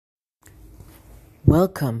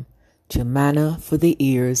Welcome to Manna for the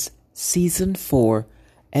Ears, Season 4,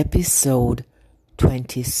 Episode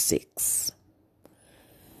 26.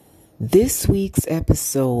 This week's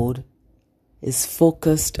episode is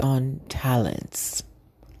focused on talents.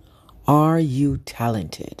 Are you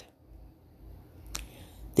talented?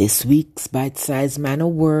 This week's bite-sized manna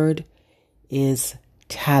word is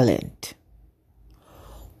talent.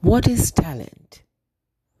 What is talent?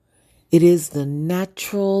 It is the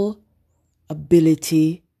natural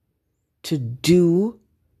ability to do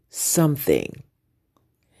something.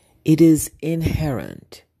 It is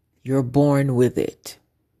inherent. You're born with it.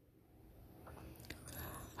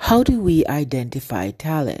 How do we identify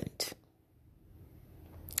talent?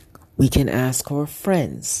 We can ask our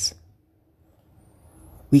friends.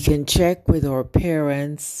 We can check with our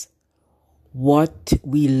parents what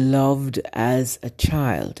we loved as a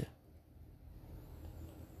child.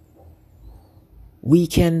 We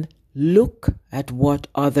can look at what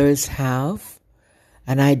others have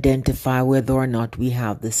and identify whether or not we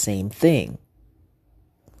have the same thing.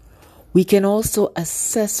 We can also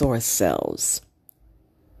assess ourselves.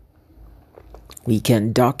 We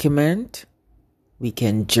can document, we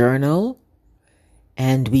can journal,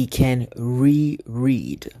 and we can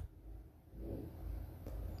reread.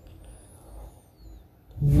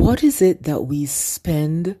 What is it that we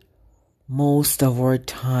spend most of our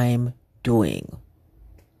time doing?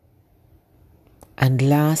 And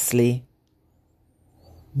lastly,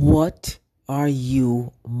 what are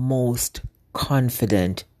you most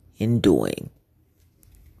confident in doing?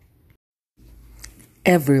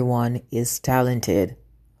 Everyone is talented.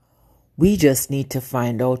 We just need to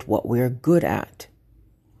find out what we're good at.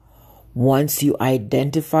 Once you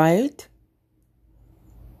identify it,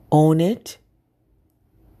 own it,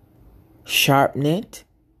 sharpen it,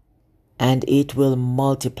 and it will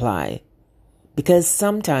multiply. Because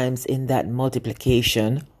sometimes in that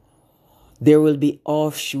multiplication, there will be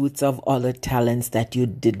offshoots of other talents that you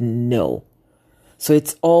didn't know. So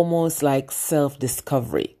it's almost like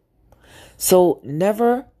self-discovery. So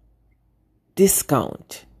never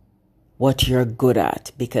discount what you're good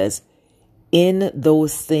at, because in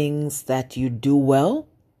those things that you do well,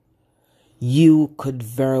 you could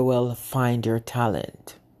very well find your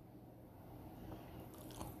talent.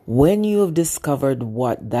 When you have discovered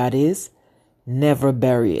what that is, never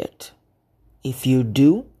bury it. If you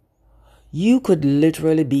do, you could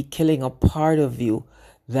literally be killing a part of you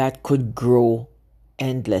that could grow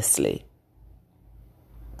endlessly.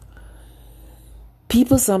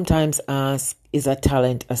 People sometimes ask, is a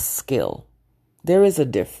talent a skill? There is a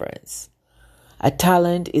difference. A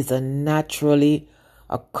talent is a naturally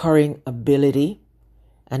occurring ability,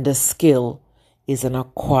 and a skill is an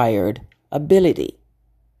acquired ability.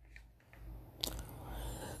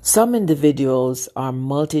 Some individuals are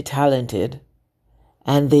multi-talented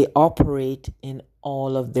and they operate in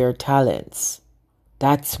all of their talents.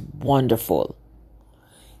 That's wonderful.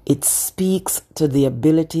 It speaks to the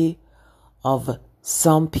ability of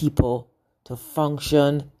some people to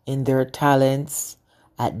function in their talents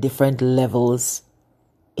at different levels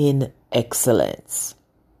in excellence.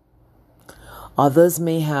 Others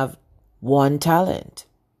may have one talent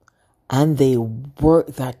and they work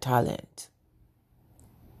that talent.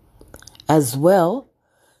 As well,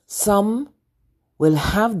 some will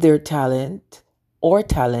have their talent or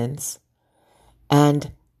talents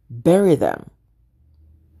and bury them.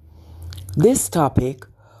 This topic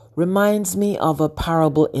reminds me of a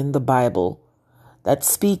parable in the Bible that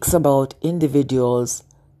speaks about individuals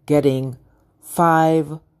getting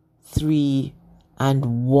 5, 3,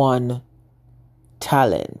 and 1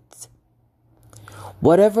 talent.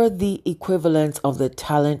 Whatever the equivalent of the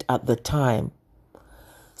talent at the time,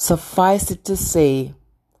 suffice it to say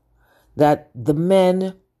that the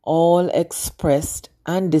men all expressed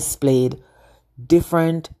and displayed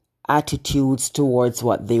different attitudes towards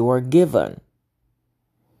what they were given.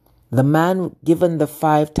 The man given the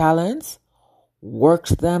 5 talents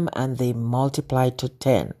worked them and they multiplied to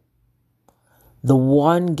 10. The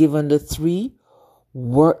one given the 3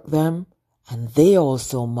 worked them and they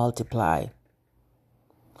also multiply.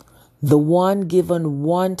 The one given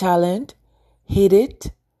 1 talent hid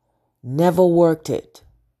it, never worked it.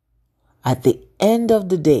 At the end of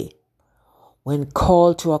the day, when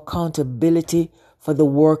called to accountability for the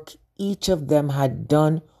work each of them had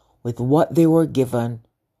done with what they were given,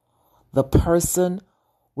 the person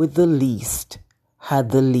with the least had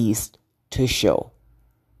the least to show.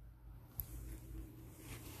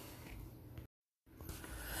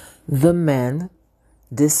 The men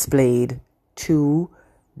displayed 2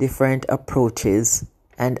 different approaches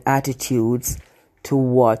and attitudes to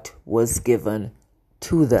what was given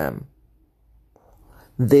to them.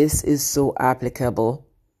 This is so applicable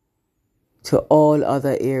to all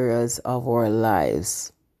other areas of our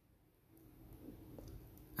lives.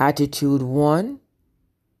 Attitude 1,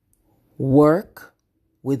 work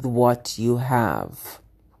with what you have.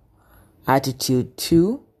 Attitude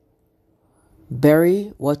 2,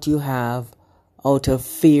 bury what you have out of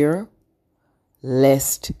fear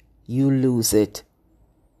lest you lose it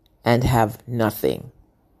and have nothing.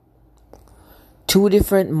 Two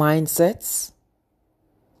different mindsets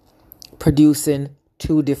producing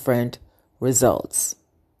two different results.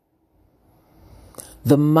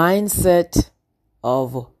 The mindset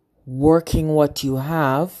of working what you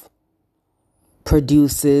have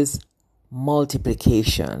produces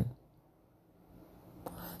multiplication.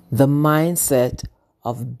 The mindset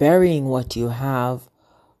of burying what you have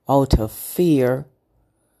out of fear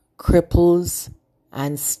cripples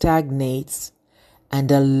and stagnates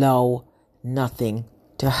and allow nothing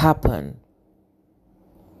to happen.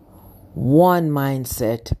 One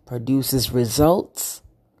mindset produces results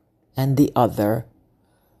and the other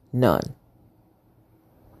none.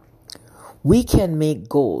 We can make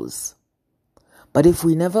goals, but if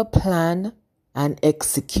we never plan and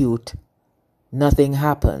execute, nothing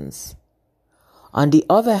happens. On the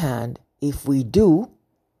other hand, if we do,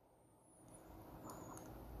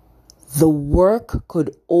 the work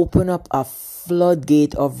could open up a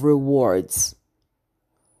floodgate of rewards,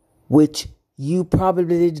 which you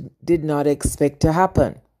probably did not expect to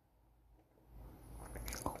happen.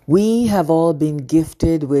 We have all been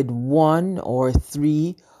gifted with 1 or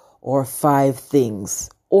 3 or 5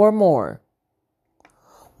 things or more.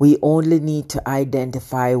 We only need to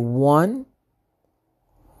identify one,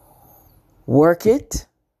 work it.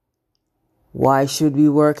 Why should we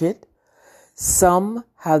work it? Some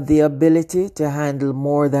have the ability to handle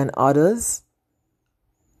more than others,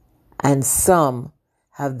 and some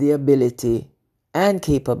have the ability and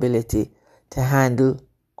capability to handle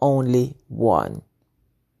only one.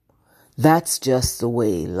 That's just the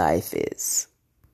way life is.